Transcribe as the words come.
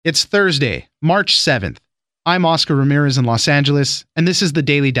It's Thursday, March 7th. I'm Oscar Ramirez in Los Angeles, and this is the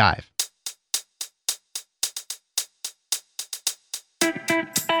Daily Dive.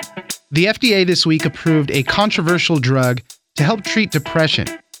 The FDA this week approved a controversial drug to help treat depression,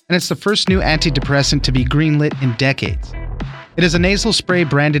 and it's the first new antidepressant to be greenlit in decades. It is a nasal spray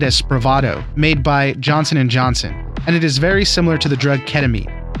branded as Spravato, made by Johnson & Johnson, and it is very similar to the drug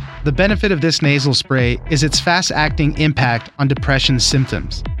ketamine. The benefit of this nasal spray is its fast-acting impact on depression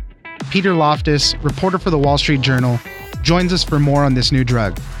symptoms. Peter Loftus, reporter for the Wall Street Journal, joins us for more on this new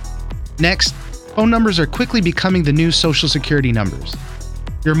drug. Next, phone numbers are quickly becoming the new Social Security numbers.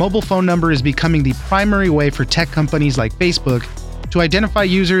 Your mobile phone number is becoming the primary way for tech companies like Facebook to identify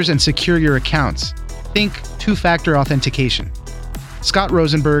users and secure your accounts. Think two-factor authentication. Scott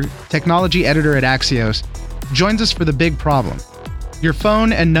Rosenberg, technology editor at Axios, joins us for the big problem. Your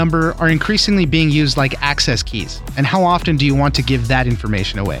phone and number are increasingly being used like access keys, and how often do you want to give that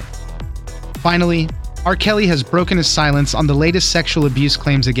information away? Finally, R. Kelly has broken his silence on the latest sexual abuse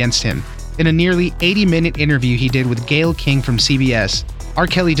claims against him. In a nearly 80-minute interview he did with Gayle King from CBS, R.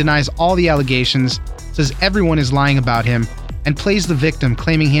 Kelly denies all the allegations, says everyone is lying about him, and plays the victim,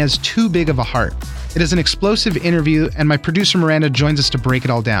 claiming he has too big of a heart. It is an explosive interview, and my producer Miranda joins us to break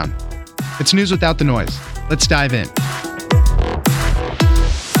it all down. It's news without the noise. Let's dive in.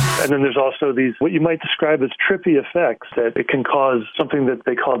 And then there's also these, what you might describe as trippy effects, that it can cause something that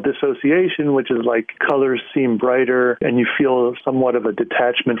they call dissociation, which is like colors seem brighter and you feel somewhat of a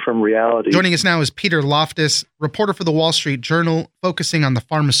detachment from reality. Joining us now is Peter Loftus, reporter for the Wall Street Journal, focusing on the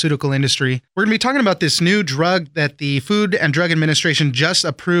pharmaceutical industry. We're going to be talking about this new drug that the Food and Drug Administration just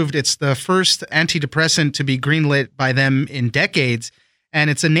approved. It's the first antidepressant to be greenlit by them in decades. And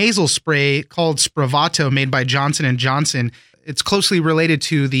it's a nasal spray called Spravato, made by Johnson & Johnson. It's closely related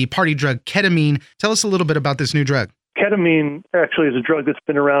to the party drug ketamine. Tell us a little bit about this new drug. Ketamine actually is a drug that's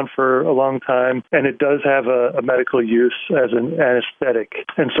been around for a long time, and it does have a medical use as an anesthetic.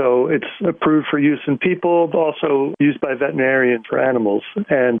 And so it's approved for use in people, but also used by veterinarians for animals.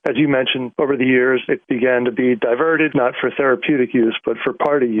 And as you mentioned, over the years, it began to be diverted, not for therapeutic use, but for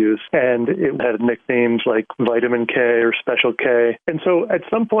party use. And it had nicknames like Vitamin K or Special K. And so at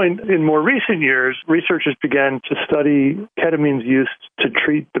some point in more recent years, researchers began to study ketamine's use to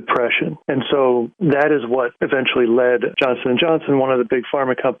treat depression. And so that is what eventually led Johnson & Johnson, one of the big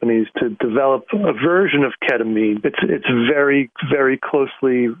pharma companies, to develop a version of ketamine. It's very, very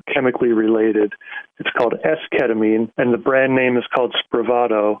closely chemically related. It's called S-ketamine, and the brand name is called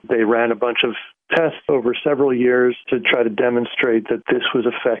Spravato. They ran a bunch of tests over several years to try to demonstrate that this was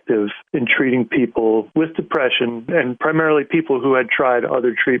effective in treating people with depression, and primarily people who had tried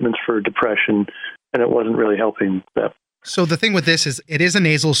other treatments for depression, and it wasn't really helping them. So the thing with this is it is a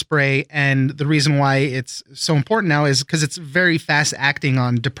nasal spray, and the reason why it's so important now is because it's very fast acting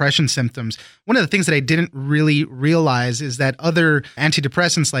on depression symptoms. One of the things that I didn't really realize is that other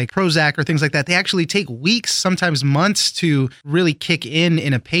antidepressants like Prozac or things like that, they actually take weeks, sometimes months to really kick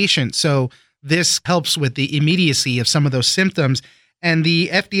in a patient. So this helps with the immediacy of some of those symptoms. And the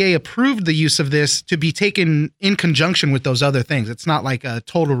FDA approved the use of this to be taken in conjunction with those other things. It's not like a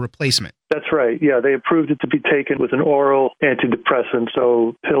total replacement. That's right. Yeah, they approved it to be taken with an oral antidepressant,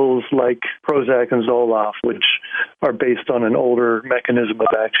 so pills like Prozac and Zoloft, which are based on an older mechanism of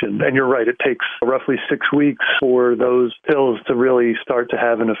action. And you're right, it takes roughly 6 weeks for those pills to really start to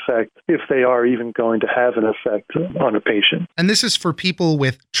have an effect, if they are even going to have an effect on a patient. And this is for people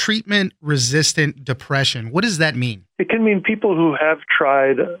with treatment-resistant depression. What does that mean? It can mean people who have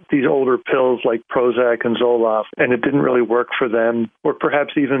tried these older pills like Prozac and Zoloft, and it didn't really work for them, or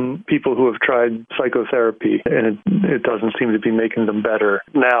perhaps even people who have tried psychotherapy, and it doesn't seem to be making them better.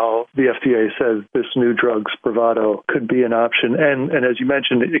 Now, the FDA says this new drug, Spravato, could be an option, and as you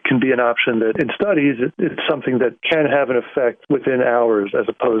mentioned, it can be an option that in studies, it's something that can have an effect within hours as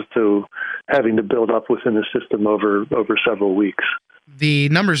opposed to having to build up within the system over several weeks. The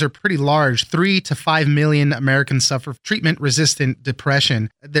numbers are pretty large. 3 to 5 million Americans suffer treatment-resistant depression.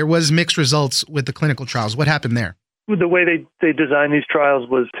 There was mixed results with the clinical trials. What happened there? The way they designed these trials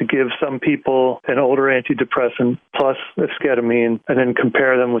was to give some people an older antidepressant plus esketamine and then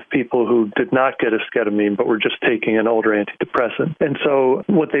compare them with people who did not get esketamine but were just taking an older antidepressant. And so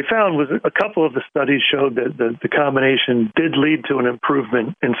what they found was a couple of the studies showed that the combination did lead to an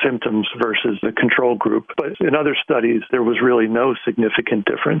improvement in symptoms versus the control group. But in other studies, there was really no significant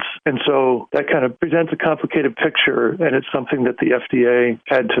difference. And so that kind of presents a complicated picture, and it's something that the FDA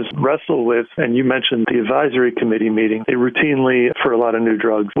had to wrestle with. And you mentioned the advisory committee meeting. meeting. They routinely, for a lot of new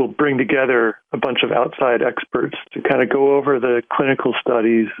drugs, will bring together a bunch of outside experts to kind of go over the clinical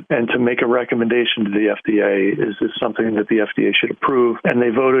studies and to make a recommendation to the FDA. Is this something that the FDA should approve? And they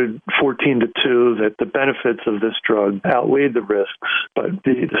voted 14-2 that the benefits of this drug outweighed the risks. But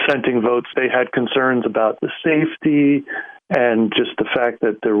the dissenting votes, they had concerns about the safety and just the fact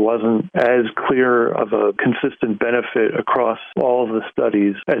that there wasn't as clear of a consistent benefit across all of the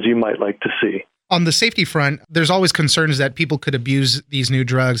studies as you might like to see. On the safety front, there's always concerns that people could abuse these new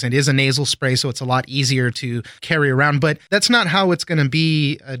drugs, and it is a nasal spray, so it's a lot easier to carry around. But that's not how it's going to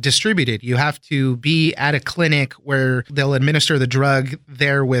be distributed. You have to be at a clinic where they'll administer the drug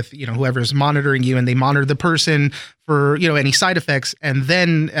there with, whoever's monitoring you, and they monitor the person for, any side effects. And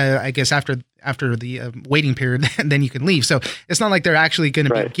then I guess after the waiting period, then you can leave. So it's not like they're actually going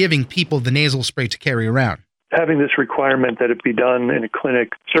to be giving people the nasal spray to carry around. Having this requirement that it be done in a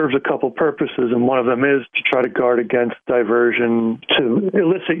clinic serves a couple purposes, and one of them is to try to guard against diversion to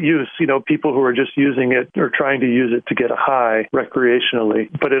illicit use, people who are just using it or trying to use it to get a high recreationally.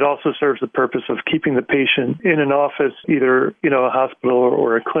 But it also serves the purpose of keeping the patient in an office, either, a hospital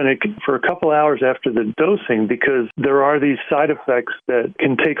or a clinic, for a couple hours after the dosing, because there are these side effects that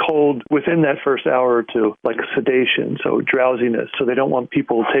can take hold within that first hour or two, like sedation, so drowsiness. So they don't want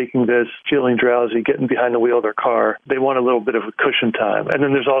people taking this, feeling drowsy, getting behind the wheel of their car. They want a little bit of a cushion time. And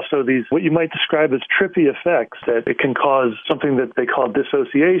then there's also these, what you might describe as trippy effects, that it can cause something that they call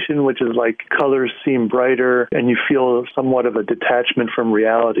dissociation, which is like colors seem brighter and you feel somewhat of a detachment from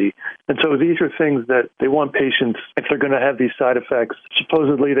reality. And so these are things that they want patients, if they're going to have these side effects,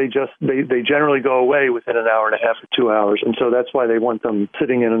 supposedly they generally go away within an hour and a half or 2 hours. And so that's why they want them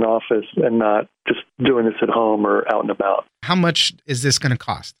sitting in an office and not just doing this at home or out and about. How much is this going to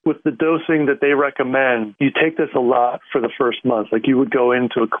cost? With the dosing that they recommend, you take this a lot for the first month. Like you would go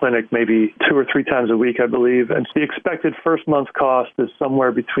into a clinic maybe 2 or 3 times a week, I believe. And the expected first month cost is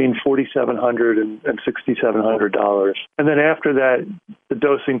somewhere between $4,700 and $6,700. And then after that, the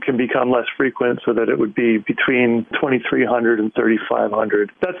dosing can become less frequent so that it would be between $2,300 and $3,500.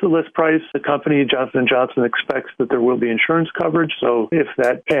 That's the list price. The company, Johnson & Johnson, expects that there will be insurance coverage. So if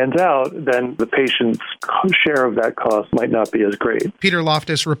that pans out, then the patient's share of that cost might not be as great. Peter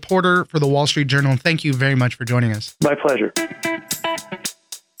Loftus, reporter for the Wall Street Journal. Thank you very much for joining us. My pleasure.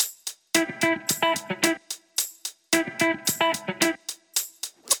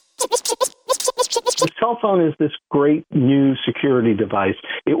 The cell phone is this great new security device.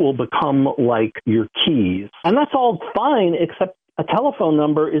 It will become like your keys. And that's all fine, except a telephone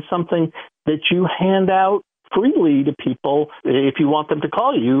number is something that you hand out freely to people if you want them to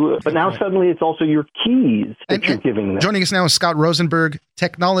call you. But now suddenly it's also your keys that you're giving them. Joining us now is Scott Rosenberg,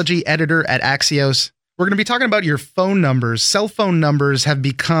 technology editor at Axios. We're going to be talking about your phone numbers. Cell phone numbers have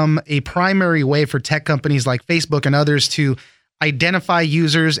become a primary way for tech companies like Facebook and others to identify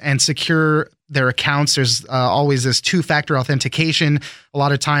users and secure their accounts. There's always this two-factor authentication. A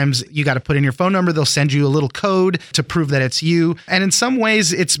lot of times you got to put in your phone number. They'll send you a little code to prove that it's you. And in some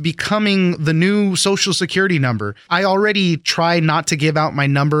ways, it's becoming the new social security number. I already try not to give out my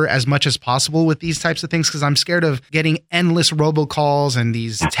number as much as possible with these types of things because I'm scared of getting endless robocalls and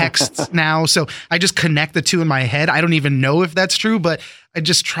these texts now. So I just connect the two in my head. I don't even know if that's true, but I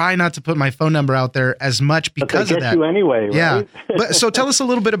just try not to put my phone number out there as much because of that. But they get you anyway, right? Yeah. But so tell us a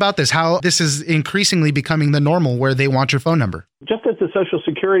little bit about this, how this is increasingly becoming the normal where they want your phone number. Just as the Social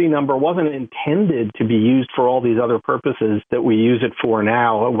Security number wasn't intended to be used for all these other purposes that we use it for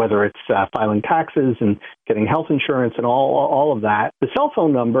now, whether it's filing taxes and getting health insurance and all of that, the cell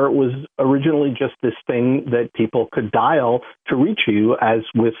phone number was originally just this thing that people could dial to reach you as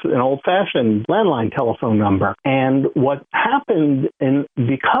with an old-fashioned landline telephone number. And what happened, and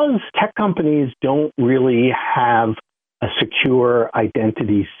because tech companies don't really have a secure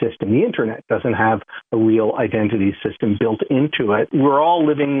identity system. The internet doesn't have a real identity system built into it. We're all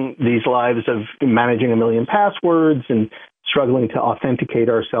living these lives of managing a million passwords and struggling to authenticate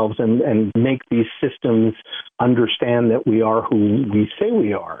ourselves and make these systems understand that we are who we say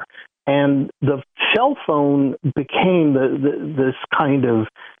we are. And the cell phone became this kind of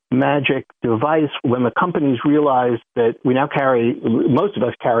magic device when the companies realized that we now most of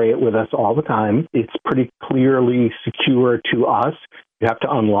us carry it with us all the time. It's pretty clearly secure to us. You have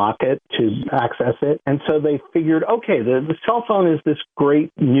to unlock it to access it. And so they figured, okay, the cell phone is this great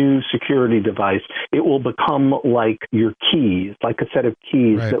new security device. It will become like your keys, like a set of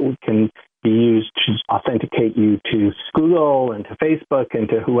keys that can be used to authenticate you to Google and to Facebook and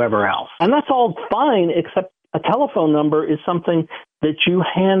to whoever else. And that's all fine, except a telephone number is something that you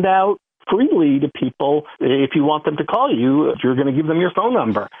hand out freely to people if you want them to call you. You're going to give them your phone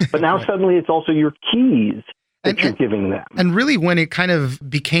number. But now suddenly it's also your keys that you're giving them. And really, when it kind of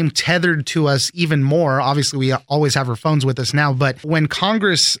became tethered to us even more, obviously we always have our phones with us now, but when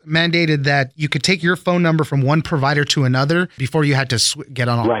Congress mandated that you could take your phone number from one provider to another before you had to get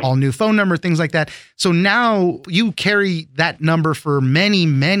on all new phone number, things like that. So now you carry that number for many,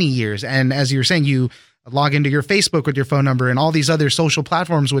 many years. And as you're saying, you log into your Facebook with your phone number and all these other social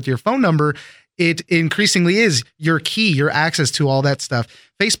platforms with your phone number. It increasingly is your key, your access to all that stuff.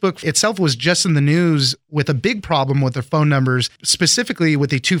 Facebook itself was just in the news with a big problem with their phone numbers, specifically with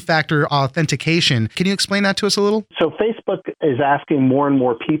the two-factor authentication. Can you explain that to us a little? So Facebook is asking more and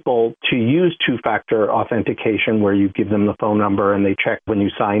more people to use two-factor authentication, where you give them the phone number and they check when you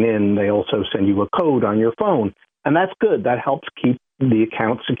sign in. They also send you a code on your phone. And that's good. That helps keep the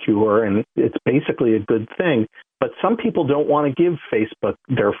account secure, and it's basically a good thing. But some people don't want to give Facebook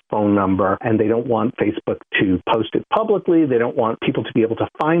their phone number, and they don't want Facebook to post it publicly. They don't want people to be able to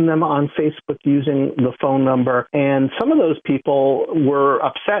find them on Facebook using the phone number. And some of those people were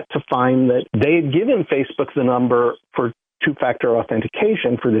upset to find that they had given Facebook the number for two-factor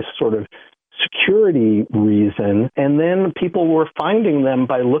authentication for this sort of security reason, and then people were finding them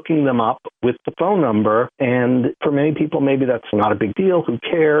by looking them up with the phone number. And for many people, maybe that's not a big deal. Who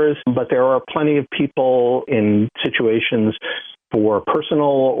cares? But there are plenty of people in situations for personal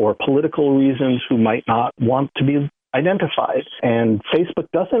or political reasons who might not want to be identified. And Facebook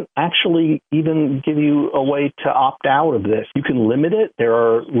doesn't actually even give you a way to opt out of this. You can limit it. There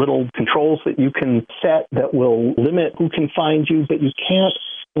are little controls that you can set that will limit who can find you, but you can't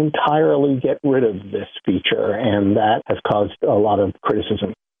entirely get rid of this feature, and that has caused a lot of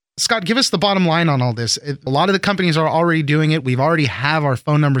criticism. Scott, give us the bottom line on all this. A lot of the companies are already doing it. We've already have our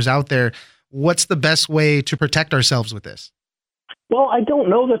phone numbers out there. What's the best way to protect ourselves with this? Well, I don't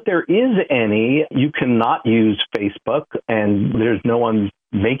know that there is any. You cannot use Facebook, and there's no one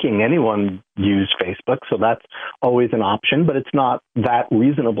making anyone use Facebook, so that's always an option, but it's not that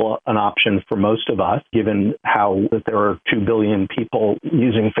reasonable an option for most of us, given how that there are 2 billion people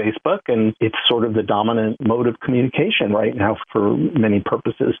using Facebook, and it's sort of the dominant mode of communication right now for many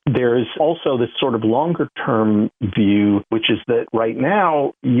purposes. There's also this sort of longer-term view, which is that right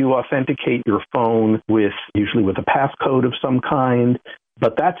now you authenticate your phone usually with a passcode of some kind.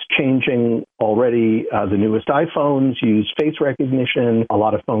 But that's changing already. The newest iPhones use face recognition. A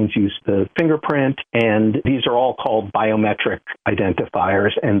lot of phones use the fingerprint. And these are all called biometric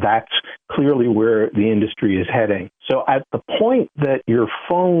identifiers. And that's clearly where the industry is heading. So at the point that your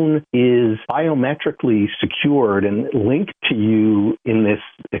phone is biometrically secured and linked to you in this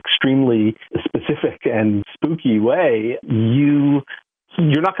extremely specific and spooky way,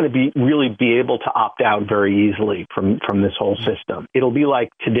 you're not going to really be able to opt out very easily from this whole system. It'll be like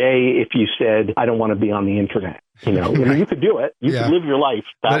today if you said, I don't want to be on the internet. You know, you could do it. You could live your life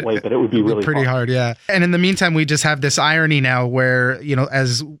that way, but it would be really pretty hard. Yeah. And in the meantime, we just have this irony now where, you know,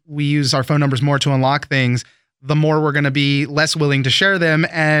 as we use our phone numbers more to unlock things, the more we're going to be less willing to share them.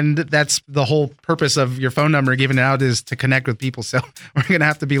 And that's the whole purpose of your phone number giving it out, is to connect with people. So we're going to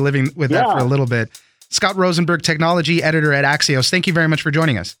have to be living with that for a little bit. Scott Rosenberg, technology editor at Axios. Thank you very much for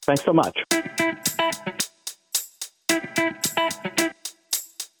joining us. Thanks so much.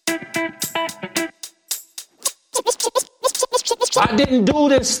 I didn't do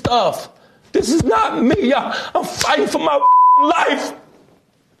this stuff. This is not me, y'all. I'm fighting for my life.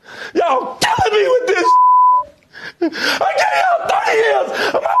 Y'all killing me with this. I gave out 30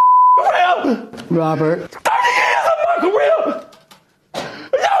 years of my career. Robert. 30 years of my career.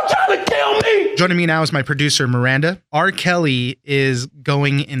 Y'all trying to kill me. Joining me now is my producer, Miranda. R. Kelly is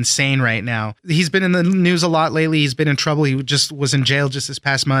going insane right now. He's been in the news a lot lately. He's been in trouble. He just was in jail just this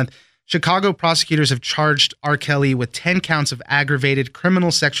past month. Chicago prosecutors have charged R. Kelly with 10 counts of aggravated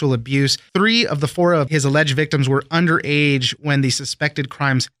criminal sexual abuse. 3 of the 4 of his alleged victims were underage when the suspected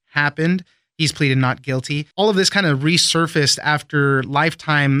crimes happened. He's pleaded not guilty. All of this kind of resurfaced after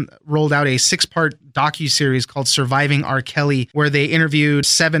Lifetime rolled out a 6-part docuseries called Surviving R. Kelly, where they interviewed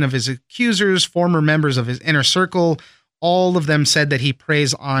 7 of his accusers, former members of his inner circle. All of them said that he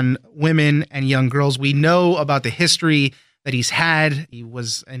preys on women and young girls. We know about the history that he's had. He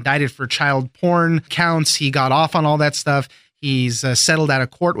was indicted for child porn counts. He got off on all that stuff. He's settled out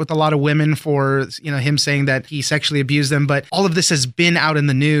of court with a lot of women for, him saying that he sexually abused them. But all of this has been out in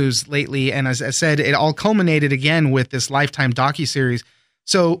the news lately. And as I said, it all culminated again with this Lifetime docuseries.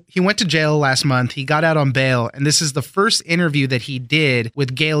 So he went to jail last month. He got out on bail. And this is the first interview that he did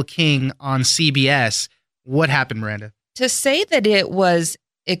with Gayle King on CBS. What happened, Miranda? To say that it was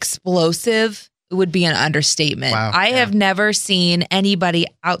explosive would be an understatement. Wow, I have never seen anybody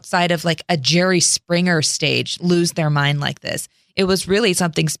outside of like a Jerry Springer stage lose their mind like this. It was really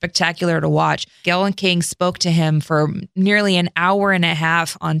something spectacular to watch. Gayle King spoke to him for nearly an hour and a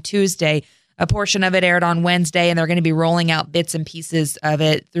half on Tuesday. A portion of it aired on Wednesday, and they're going to be rolling out bits and pieces of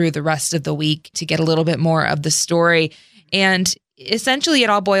it through the rest of the week to get a little bit more of the story. And essentially, it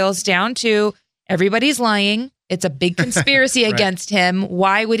all boils down to everybody's lying. It's a big conspiracy Right. against him.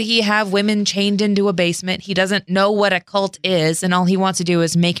 Why would he have women chained into a basement? He doesn't know what a cult is, and all he wants to do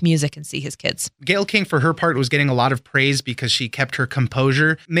is make music and see his kids. Gayle King, for her part, was getting a lot of praise because she kept her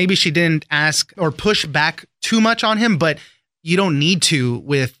composure. Maybe she didn't ask or push back too much on him, but you don't need to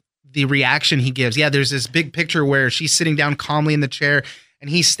with the reaction he gives. Yeah, there's this big picture where she's sitting down calmly in the chair and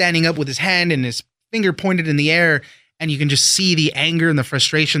he's standing up with his hand and his finger pointed in the air. And you can just see the anger and the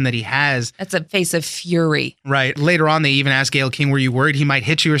frustration that he has. That's a face of fury. Right. Later on, they even asked Gayle King, were you worried he might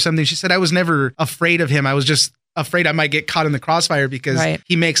hit you or something? She said, I was never afraid of him. I was just afraid I might get caught in the crossfire because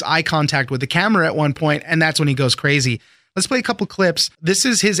he makes eye contact with the camera at one point, and that's when he goes crazy. Let's play a couple clips. This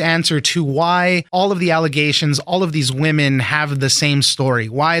is his answer to why all of the allegations, all of these women have the same story,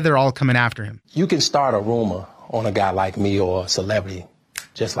 why they're all coming after him. You can start a rumor on a guy like me or a celebrity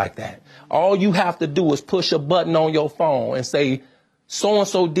just like that. All you have to do is push a button on your phone and say,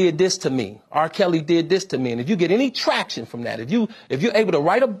 so-and-so did this to me. R. Kelly did this to me. And if you get any traction from that, if you're able to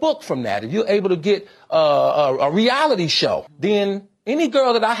write a book from that, if you're able to get a reality show, then any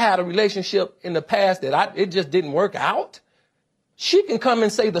girl that I had a relationship in the past that it just didn't work out, she can come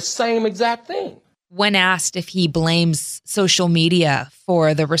and say the same exact thing. When asked if he blames social media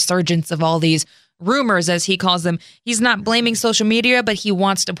for the resurgence of all these rumors, as he calls them, he's not blaming social media, but he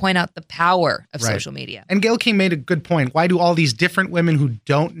wants to point out the power of social media. And Gayle King made a good point. Why do all these different women who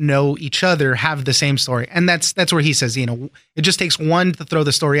don't know each other have the same story? And that's where he says, it just takes one to throw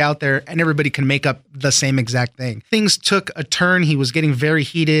the story out there and everybody can make up the same exact thing. Things took a turn. He was getting very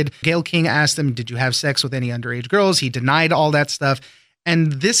heated. Gayle King asked him, did you have sex with any underage girls? He denied all that stuff.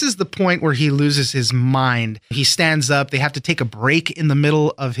 And this is the point where he loses his mind. He stands up. They have to take a break in the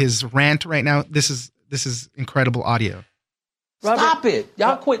middle of his rant right now. This is incredible audio. Robert, stop it.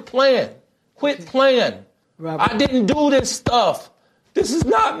 Y'all quit playing. Quit playing. Robert. I didn't do this stuff. This is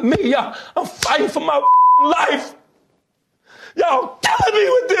not me. Y'all, I'm fighting for my life. Y'all killing me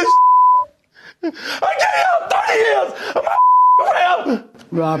with this. I gave out 30 years of my career.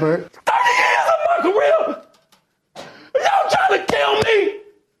 Robert. 30 years of my career. Y'all trying to kill me.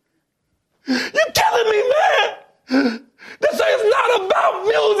 You killing me, man. This is not about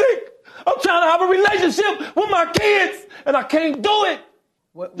music. I'm trying to have a relationship with my kids, and I can't do it.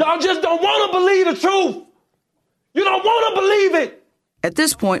 Y'all just don't want to believe the truth. You don't want to believe it. At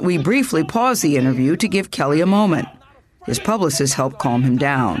this point, we briefly pause the interview to give Kelly a moment. His publicist helped calm him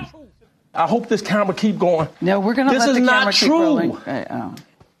down. I hope this camera keep going. No, we're going to let the camera keep rolling.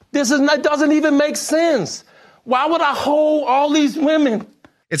 This is not doesn't even make sense. Why would I hold all these women?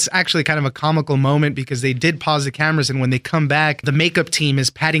 It's actually kind of a comical moment because they did pause the cameras, and when they come back, the makeup team is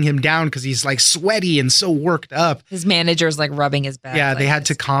patting him down because he's like sweaty and so worked up. His manager's like rubbing his back. Yeah, they had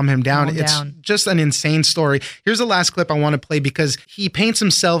to calm him down. It's just an insane story. Here's the last clip I want to play because he paints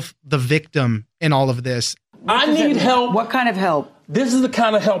himself the victim in all of this. I need help. What kind of help? This is the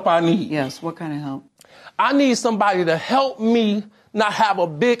kind of help I need. Yes, what kind of help? I need somebody to help me not have a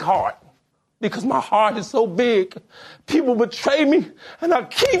big heart. Because my heart is so big. People betray me, and I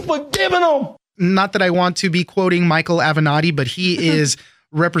keep forgiving them. Not that I want to be quoting Michael Avenatti, but he is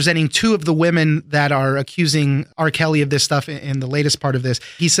representing two of the women that are accusing R. Kelly of this stuff in the latest part of this.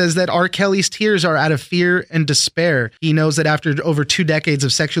 He says that R. Kelly's tears are out of fear and despair. He knows that after over 2 decades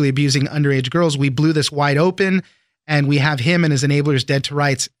of sexually abusing underage girls, we blew this wide open, and we have him and his enablers dead to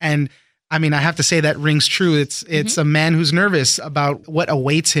rights. And I mean, I have to say that rings true. It's a man who's nervous about what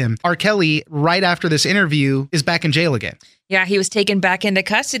awaits him. R. Kelly, right after this interview, is back in jail again. Yeah, he was taken back into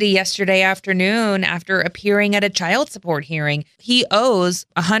custody yesterday afternoon after appearing at a child support hearing. He owes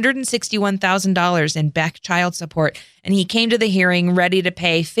 $161,000 in back child support, and he came to the hearing ready to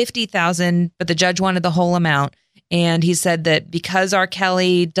pay $50,000, but the judge wanted the whole amount. And he said that because R.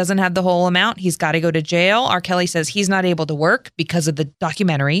 Kelly doesn't have the whole amount, he's got to go to jail. R. Kelly says he's not able to work because of the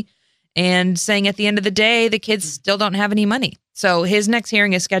documentary, and saying at the end of the day, the kids still don't have any money. So his next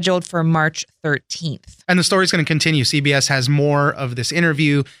hearing is scheduled for March 13th. And the story's going to continue. CBS has more of this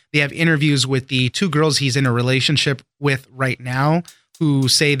interview. They have interviews with the 2 girls he's in a relationship with right now who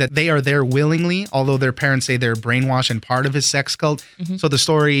say that they are there willingly, although their parents say they're brainwashed and part of his sex cult. So the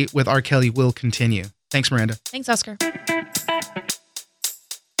story with R. Kelly will continue. Thanks, Miranda. Thanks, Oscar.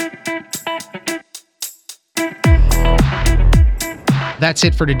 That's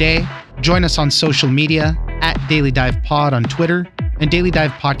it for today. Join us on social media at Daily Dive Pod on Twitter and Daily Dive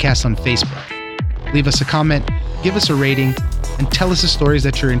Podcast on Facebook. Leave us a comment, give us a rating, and tell us the stories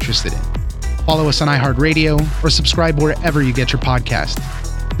that you're interested in. Follow us on iHeartRadio or subscribe wherever you get your podcasts.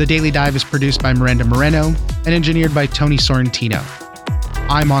 The Daily Dive is produced by Miranda Moreno and engineered by Tony Sorrentino.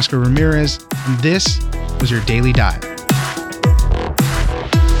 I'm Oscar Ramirez, and this was your Daily Dive.